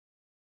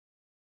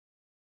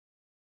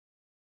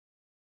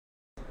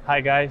Hi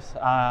guys,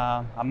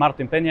 I'm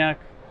Martin Peňák.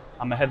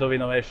 I'm a head of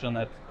innovation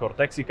at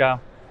Cortexica.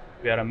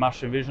 We are a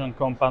machine vision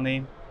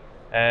company,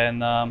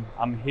 and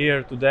I'm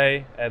here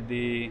today at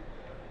the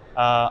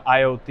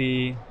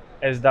IOTSWC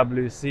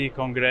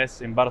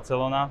Congress in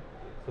Barcelona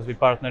because we're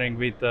partnering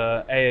with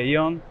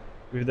AAEON.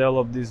 We've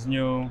developed this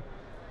new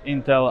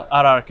Intel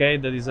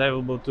RRK that is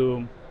available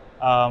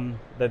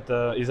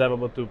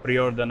to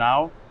pre-order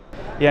now.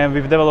 Yeah, and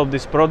we've developed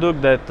this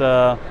product that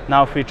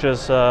now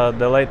features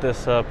the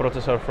latest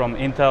processor from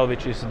Intel,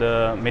 which is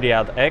the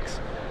Myriad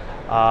X.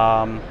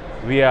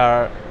 We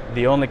are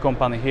the only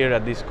company here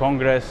at this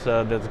Congress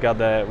that's got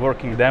a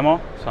working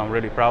demo, so I'm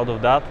really proud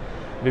of that.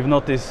 We've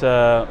noticed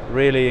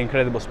really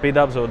incredible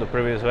speed-ups over the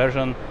previous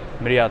version,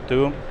 Myriad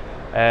 2,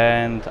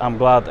 and I'm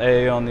glad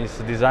AAEON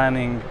is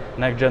designing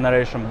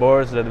next-generation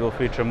boards that will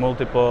feature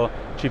multiple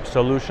chip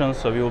solutions,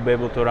 so we will be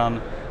able to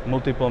run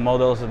multiple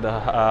models at the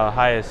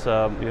highest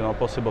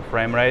possible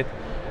frame rate,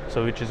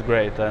 so which is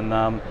great. And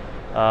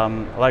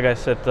like I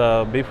said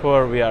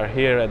before, we are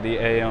here at the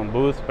AAEON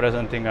booth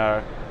presenting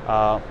our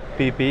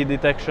PPE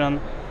detection.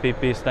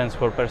 PPE stands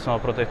for personal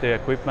protective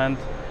equipment.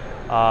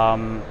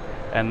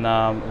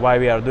 Why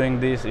we are doing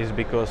this is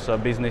because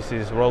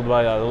businesses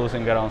worldwide are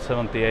losing around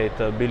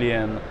 $78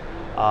 billion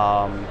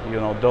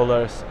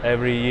dollars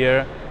every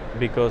year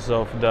because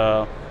of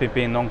the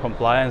PPE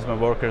non-compliance, when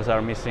workers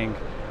are missing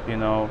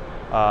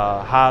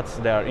hats,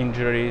 there are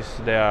injuries,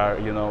 there are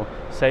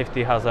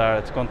safety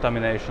hazards,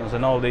 contaminations,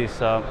 and all these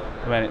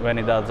when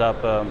it adds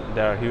up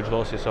there are huge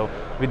losses. So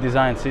we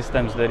designed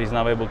systems that is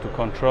now able to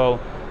control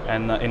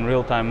and in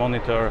real time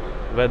monitor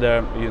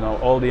whether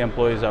all the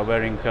employees are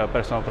wearing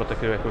personal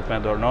protective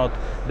equipment or not.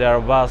 There are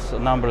vast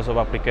numbers of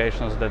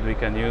applications that we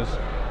can use.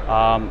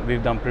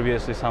 We've done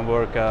previously some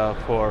work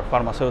for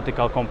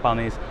pharmaceutical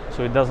companies,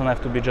 so it doesn't have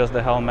to be just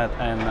the helmet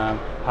and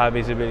high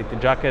visibility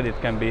jacket. It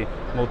can be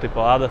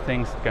multiple other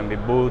things. It can be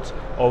boots,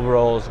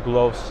 overalls,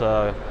 gloves,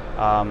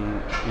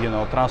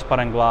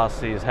 transparent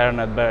glasses,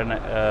 hairnet,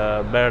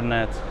 bear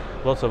nets,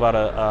 lots of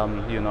other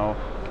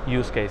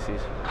use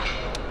cases.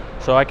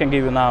 So I can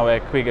give you now a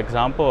quick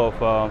example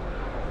of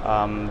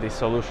this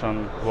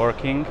solution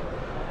working.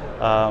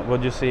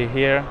 What you see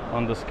here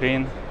on the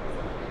screen,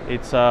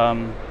 it's our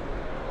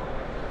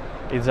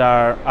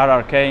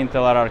RRK,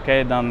 Intel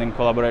RRK, done in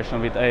collaboration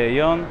with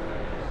AAEON,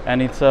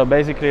 and it's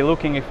basically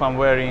looking if I'm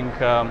wearing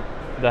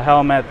the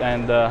helmet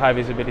and the high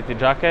visibility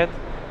jacket.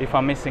 If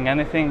I'm missing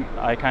anything,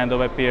 I kind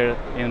of appear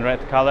in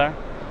red color.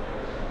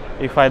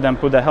 If I then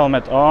put the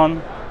helmet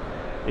on,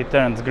 it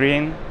turns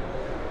green,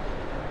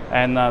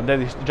 and that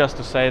is just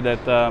to say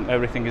that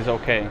everything is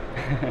okay.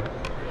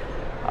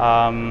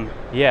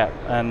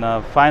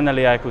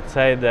 Finally I could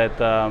say that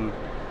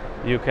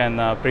you can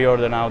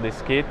pre-order now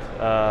this kit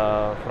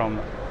from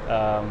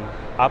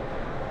UP,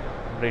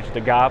 Bridge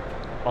the Gap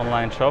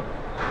online shop,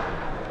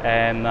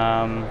 and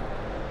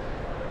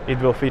it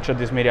will feature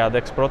this Myriad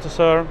X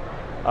processor.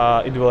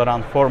 It will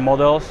run 4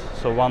 models,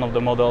 so one of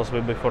the models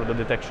will be for the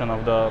detection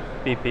of the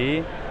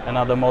PPE,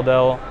 another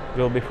model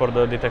will be for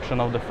the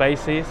detection of the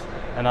faces,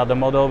 another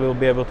model will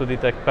be able to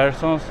detect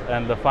persons,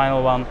 and the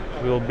final one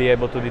will be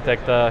able to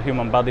detect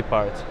human body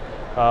parts.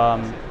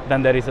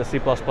 Then there is a C++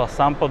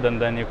 sample that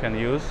then you can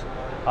use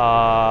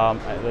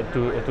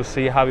to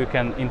see how you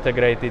can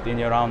integrate it in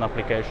your own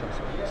applications.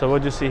 So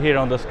what you see here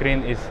on the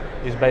screen is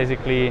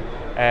basically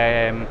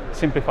a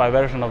simplified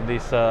version of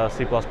this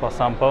C++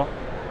 sample.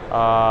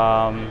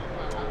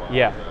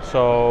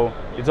 So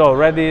it's all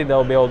ready. There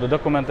will be all the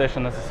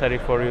documentation necessary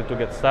for you to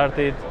get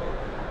started.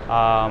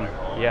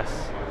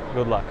 Yes,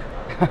 good luck.